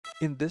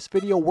In this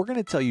video, we're going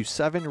to tell you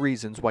 7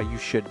 reasons why you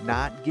should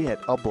not get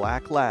a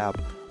black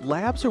lab.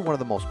 Labs are one of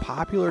the most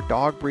popular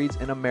dog breeds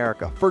in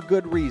America for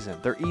good reason.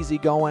 They're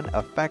easygoing,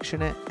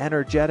 affectionate,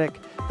 energetic.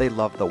 They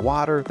love the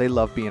water. They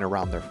love being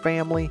around their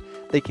family.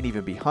 They can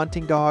even be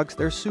hunting dogs.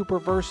 They're super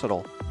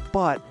versatile.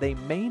 But they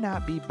may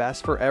not be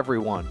best for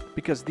everyone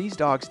because these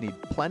dogs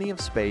need plenty of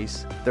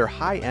space, they're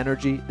high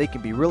energy, they can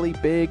be really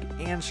big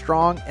and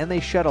strong, and they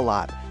shed a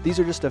lot.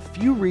 These are just a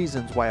few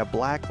reasons why a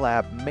black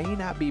lab may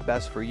not be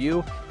best for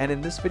you, and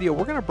in this video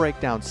we're going to break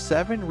down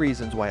 7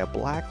 reasons why a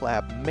black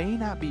lab may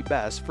not be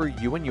best for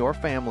you and your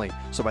family.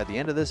 So by the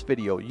end of this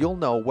video you'll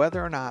know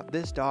whether or not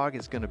this dog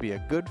is going to be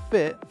a good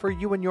fit for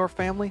you and your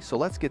family. So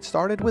let's get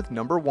started with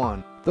number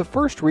 1. The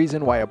first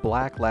reason why a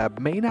black lab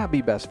may not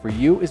be best for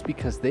you is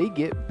because they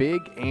get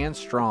big and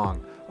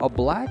strong. A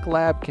black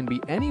lab can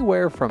be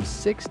anywhere from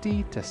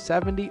 60 to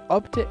 70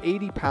 up to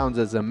 80 pounds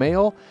as a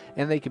male,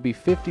 and they can be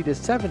 50 to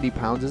 70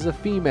 pounds as a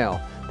female.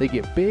 They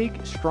get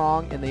big,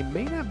 strong, and they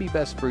may not be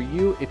best for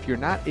you if you're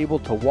not able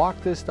to walk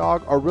this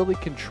dog or really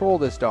control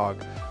this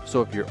dog.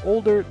 So if you're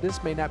older,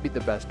 this may not be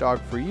the best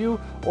dog for you,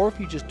 or if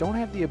you just don't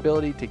have the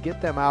ability to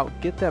get them out,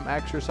 get them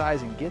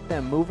exercise, and get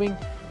them moving,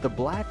 the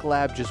black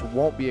lab just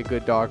won't be a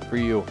good dog for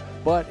you.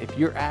 But if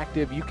you're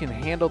active, you can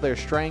handle their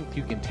strength,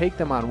 you can take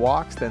them on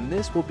walks, then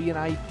this will be an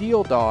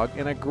ideal dog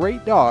and a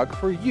great dog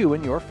for you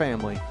and your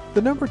family.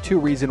 The number 2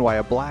 reason why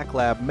a black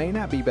lab may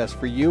not be best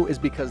for you is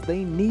because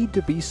they need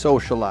to be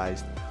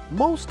socialized.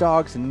 Most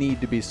dogs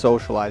need to be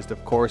socialized,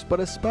 of course,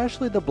 but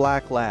especially the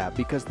black lab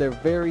because they're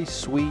very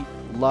sweet,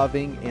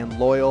 loving, and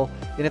loyal.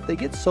 And if they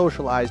get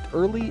socialized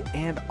early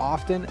and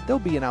often, they'll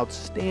be an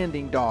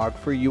outstanding dog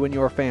for you and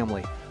your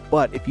family.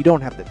 But if you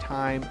don't have the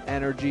time,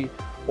 energy,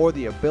 or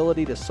the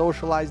ability to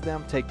socialize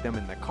them, take them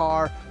in the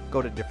car,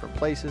 go to different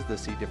places to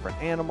see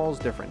different animals,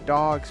 different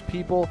dogs,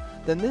 people,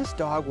 then this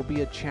dog will be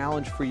a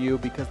challenge for you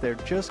because they're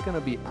just going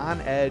to be on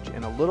edge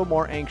and a little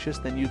more anxious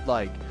than you'd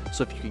like.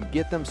 So if you can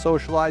get them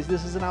socialized,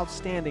 this is an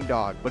outstanding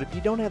dog. But if you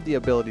don't have the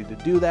ability to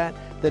do that,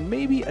 then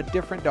maybe a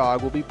different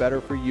dog will be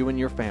better for you and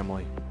your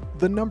family.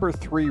 The number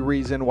 3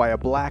 reason why a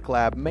black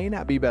lab may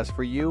not be best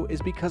for you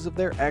is because of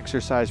their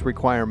exercise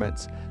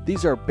requirements.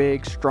 These are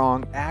big,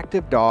 strong,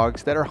 active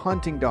dogs that are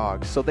hunting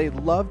dogs, so they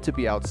love to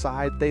be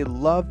outside, they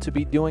love to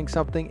be doing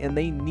something, and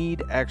they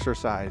need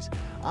exercise.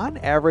 On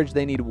average,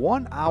 they need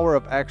 1 hour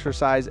of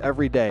exercise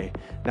every day.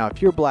 Now,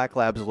 if your black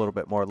lab's a little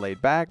bit more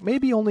laid back,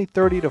 maybe only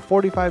 30 to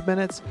 45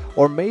 minutes,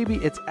 or maybe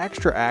it's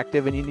extra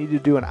active and you need to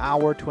do an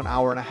hour to an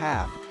hour and a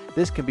half.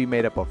 This can be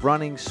made up of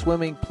running,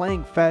 swimming,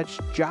 playing fetch,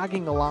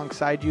 jogging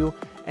alongside you,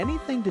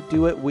 anything to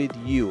do it with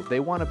you. They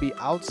want to be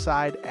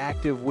outside,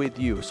 active with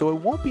you. So it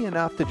won't be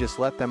enough to just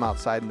let them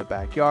outside in the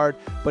backyard,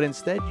 but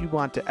instead you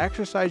want to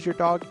exercise your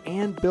dog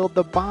and build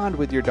the bond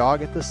with your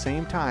dog at the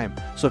same time.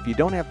 So if you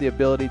don't have the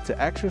ability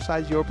to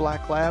exercise your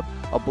black lab,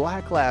 a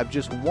black lab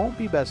just won't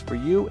be best for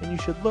you and you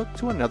should look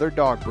to another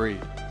dog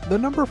breed. The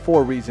number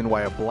 4 reason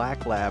why a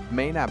black lab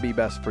may not be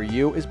best for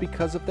you is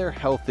because of their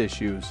health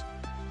issues.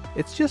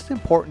 It's just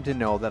important to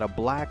know that a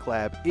black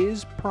lab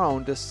is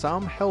prone to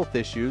some health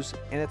issues,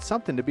 and it's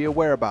something to be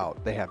aware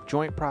about. They have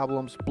joint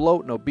problems,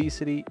 bloat and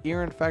obesity,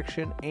 ear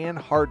infection, and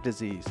heart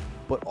disease.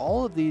 But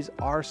all of these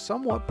are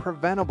somewhat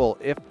preventable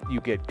if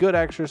you get good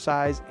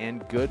exercise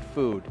and good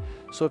food.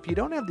 So if you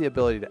don't have the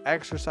ability to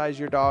exercise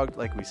your dog,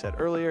 like we said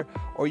earlier,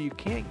 or you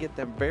can't get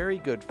them very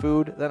good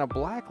food, then a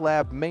black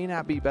lab may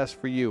not be best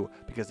for you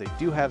because they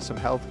do have some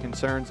health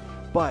concerns.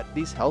 But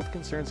these health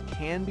concerns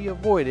can be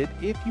avoided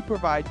if you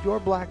provide your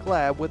black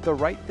lab with the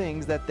right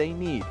things that they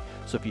need.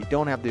 So if you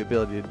don't have the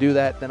ability to do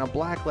that, then a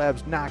black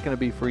lab's not going to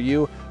be for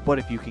you. But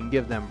if you can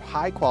give them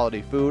high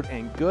quality food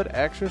and good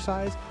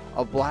exercise,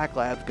 a black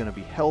lab's going to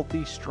be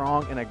healthy,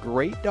 strong, and a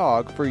great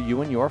dog for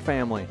you and your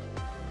family.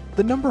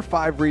 The number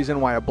 5 reason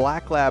why a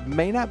black lab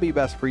may not be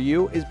best for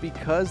you is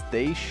because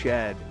they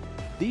shed.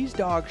 These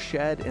dogs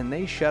shed, and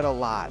they shed a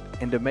lot.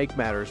 And to make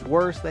matters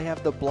worse, they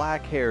have the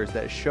black hairs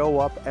that show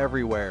up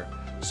everywhere.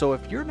 So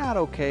if you're not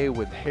okay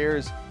with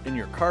hairs in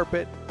your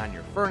carpet, on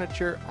your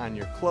furniture, on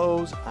your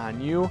clothes, on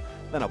you,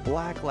 then a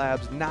black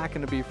lab's not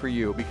going to be for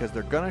you because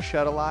they're going to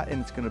shed a lot and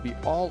it's going to be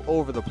all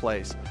over the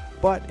place.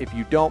 But if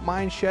you don't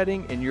mind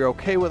shedding and you're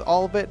okay with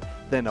all of it,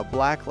 then a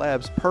black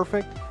lab's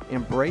perfect.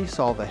 Embrace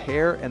all the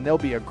hair and they'll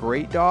be a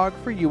great dog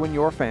for you and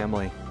your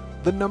family.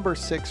 The number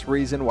 6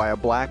 reason why a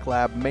black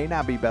lab may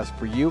not be best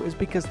for you is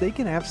because they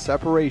can have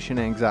separation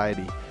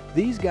anxiety.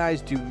 These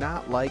guys do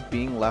not like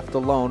being left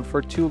alone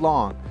for too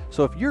long.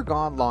 So if you're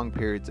gone long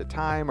periods of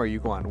time or you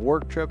go on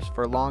work trips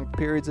for long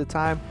periods of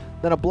time,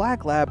 then a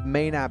black lab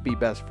may not be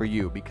best for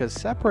you because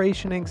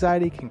separation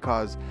anxiety can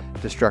cause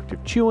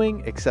destructive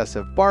chewing,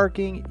 excessive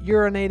barking,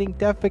 urinating,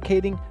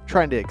 defecating,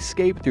 trying to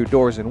escape through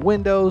doors and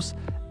windows,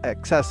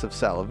 excessive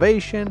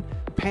salivation,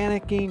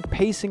 panicking,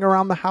 pacing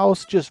around the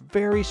house, just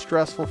very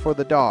stressful for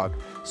the dog.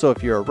 So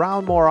if you're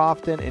around more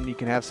often and you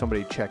can have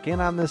somebody check in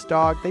on this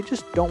dog, they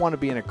just don't want to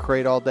be in a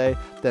crate all day,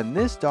 then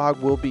this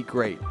dog will be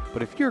great.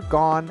 But if you're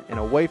gone and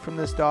away from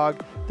this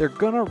dog, they're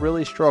gonna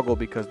really struggle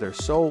because they're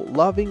so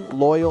loving,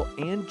 loyal,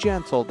 and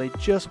gentle. They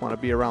just want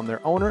to be around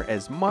their owner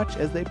as much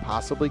as they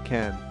possibly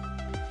can.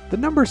 The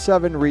number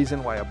 7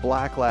 reason why a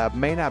black lab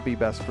may not be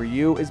best for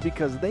you is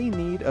because they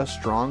need a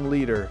strong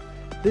leader.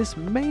 This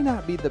may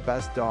not be the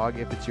best dog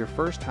if it's your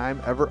first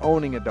time ever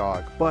owning a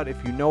dog, but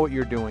if you know what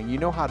you're doing, you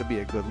know how to be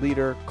a good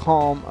leader,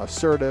 calm,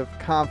 assertive,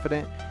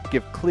 confident,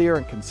 give clear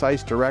and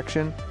concise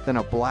direction, then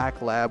a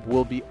black lab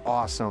will be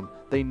awesome.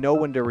 They know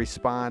when to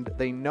respond,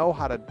 they know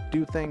how to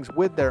do things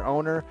with their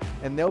owner,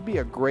 and they'll be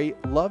a great,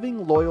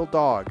 loving, loyal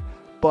dog.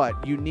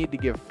 But you need to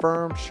give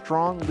firm,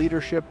 strong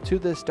leadership to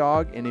this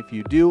dog, and if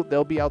you do,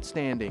 they'll be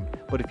outstanding.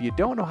 But if you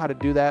don't know how to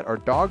do that, or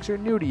dogs are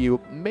new to you,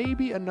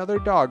 maybe another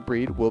dog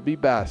breed will be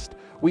best.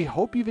 We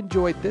hope you've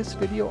enjoyed this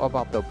video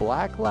about the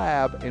black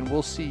lab, and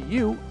we'll see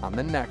you on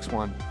the next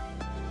one.